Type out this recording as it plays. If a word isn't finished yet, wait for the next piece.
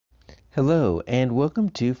Hello and welcome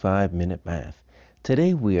to 5-Minute Math.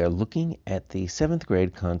 Today we are looking at the 7th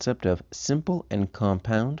grade concept of simple and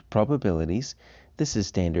compound probabilities. This is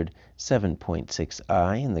standard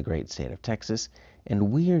 7.6i in the great state of Texas,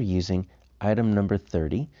 and we are using item number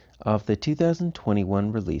 30 of the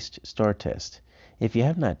 2021 released STAAR test. If you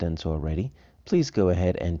have not done so already, please go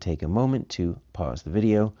ahead and take a moment to pause the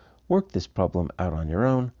video, work this problem out on your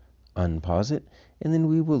own, unpause it, and then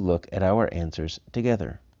we will look at our answers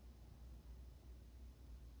together.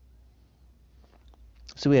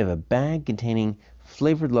 So we have a bag containing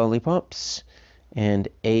flavored lollipops and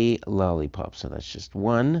a lollipop. So that's just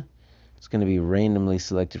one. It's going to be randomly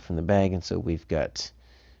selected from the bag. And so we've got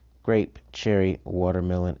grape, cherry,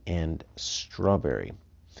 watermelon, and strawberry.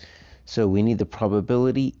 So we need the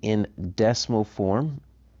probability in decimal form.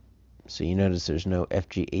 So you notice there's no F,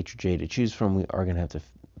 G, H, or J to choose from. We are going to have to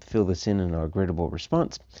fill this in our gradable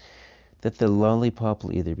response. That the lollipop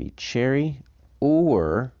will either be cherry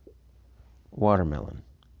or watermelon.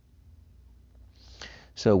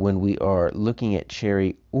 So when we are looking at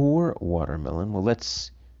cherry or watermelon, well,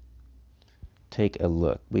 let's take a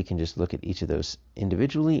look. We can just look at each of those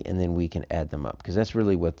individually, and then we can add them up, because that's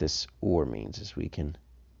really what this or means, is we can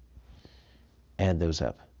add those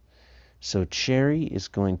up. So cherry is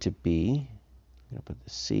going to be, I'm going to put the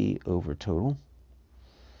C over total.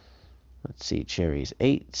 Let's see, cherry is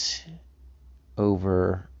 8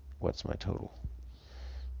 over, what's my total?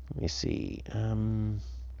 Let me see,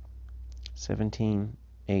 17,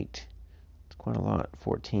 8, it's quite a lot,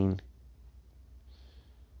 14,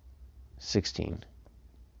 16.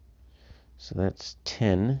 So that's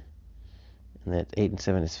 10, and that 8 and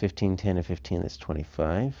 7 is 15, 10 and 15, that's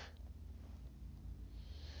 25.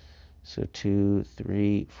 So 2,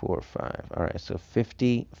 3, 4, 5. All right, so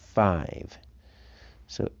 55.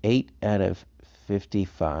 So 8 out of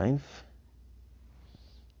 55.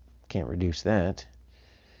 Can't reduce that.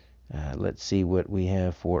 Let's see what we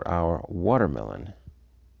have for our watermelon.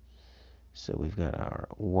 So we've got our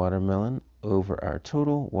watermelon over our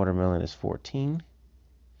total. Watermelon is 14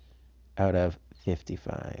 out of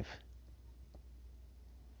 55.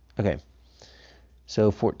 Okay,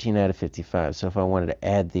 so 14 out of 55. So if I wanted to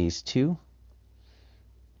add these two,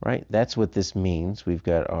 right, that's what this means. We've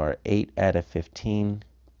got our 8 out of 15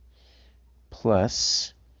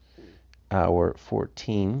 plus our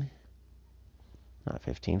 14, not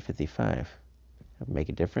 15, 55. That'll make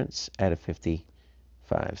a difference out of 55.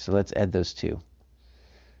 So let's add those two.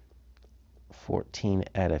 14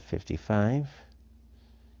 out of 55.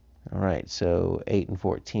 All right, so 8 and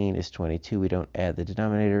 14 is 22. We don't add the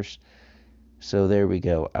denominators. So there we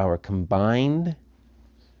go. Our combined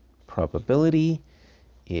probability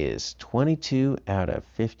is 22 out of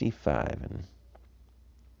 55. And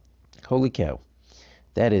holy cow,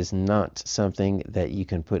 that is not something that you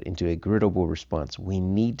can put into a gradable response. We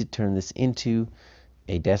need to turn this into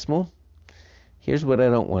a decimal. Here's what I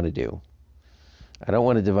don't want to do. I don't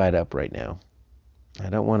want to divide up right now. I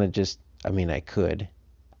don't want to just, I could,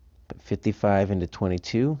 but 55 into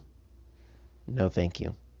 22, no thank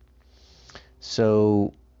you.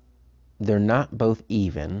 So they're not both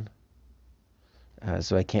even,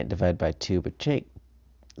 so I can't divide by 2, but Jake,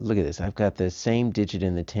 look at this. I've got the same digit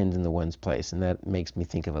in the tens and the ones place, and that makes me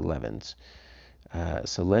think of 11s.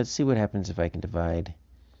 So let's see what happens if I can divide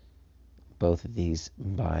both of these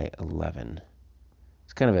by 11.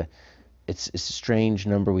 It's kind of it's a strange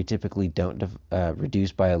number. We typically don't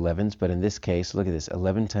reduce by 11s, but in this case, look at this.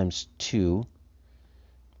 11 times 2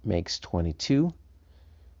 makes 22,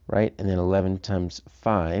 right? And then 11 times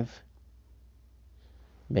 5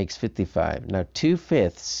 makes 55. Now,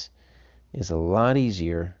 2/5 is a lot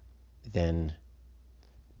easier than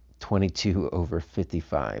 22 over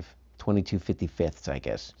 55. 22 55ths, I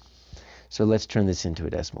guess. So let's turn this into a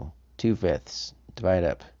decimal. 2/5, divide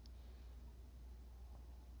up.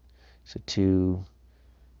 So 2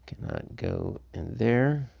 cannot go in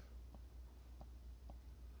there.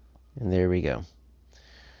 And there we go.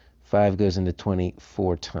 5 goes into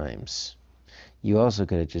 24 times. You also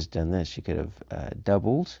could have just done this. You could have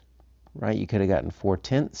doubled, right? You could have gotten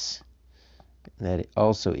 4/10. That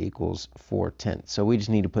also equals 4/10. So we just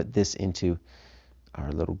need to put this into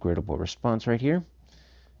our little gradable response right here.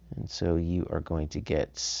 And so you are going to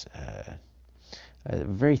get a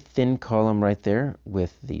very thin column right there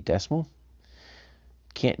with the decimal.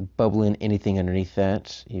 Can't bubble in anything underneath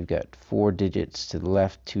that. You've got 4 digits to the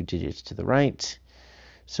left, 2 digits to the right.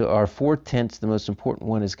 So our 4/10, the most important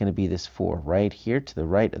one, is going to be this 4 right here to the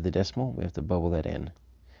right of the decimal. We have to bubble that in.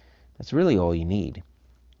 That's really all you need.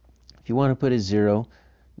 If you want to put a 0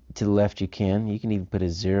 to the left, you can. You can even put a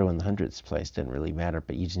 0 in the hundredths place. Doesn't really matter,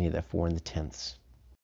 but you just need that 4 in the tenths.